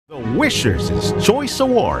The Wishers' Choice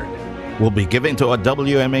Award will be given to a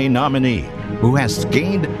WMA nominee who has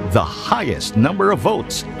gained the highest number of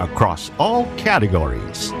votes across all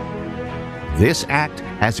categories. This act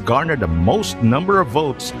has garnered the most number of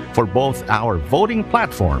votes for both our voting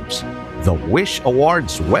platforms, the Wish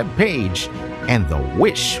Awards webpage and the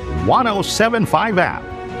Wish 1075 app,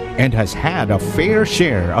 and has had a fair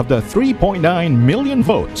share of the 3.9 million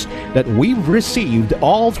votes that we've received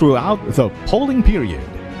all throughout the polling period.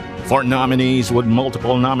 For nominees with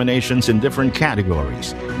multiple nominations in different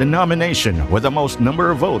categories, the nomination with the most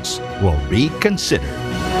number of votes will be considered.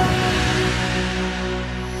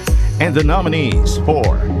 And the nominees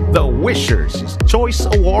for the Wishers' Choice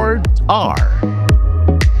Award are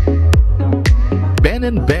Ben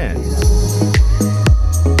and Ben,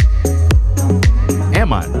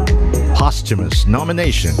 Eman, posthumous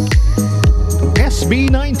nomination,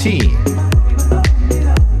 SB19,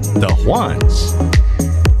 The Juans,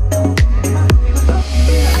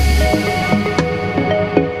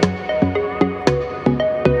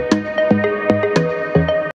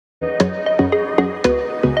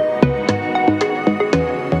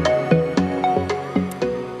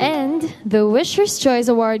 The Wishers' Choice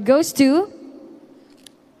Award goes to,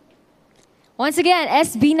 once again,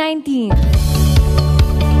 SB19.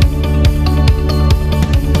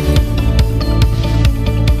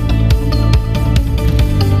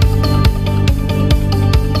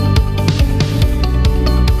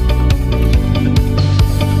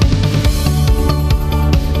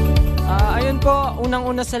 Ayun po,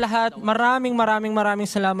 unang-una sa lahat, maraming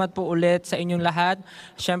salamat po ulit sa inyong lahat.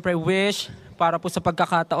 Siyempre, Wish, para po sa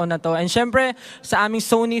pagkakataon na to. And syempre, sa aming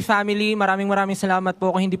Sony family, maraming salamat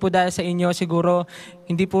po. Kung hindi po dahil sa inyo, siguro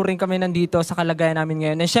hindi po rin kami nandito sa kalagayan namin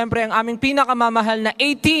ngayon. And syempre, ang aming pinakamamahal na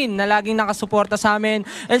 18 na laging nakasuporta sa amin.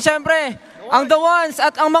 And syempre, ang The Ones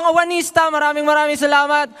at ang mga Wanista, maraming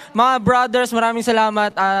salamat. Mga brothers, maraming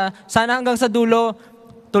salamat. Sana hanggang sa dulo,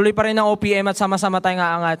 tuloy pa rin ang OPM at sama-sama tayong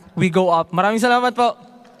aangat. We go up. Maraming salamat po.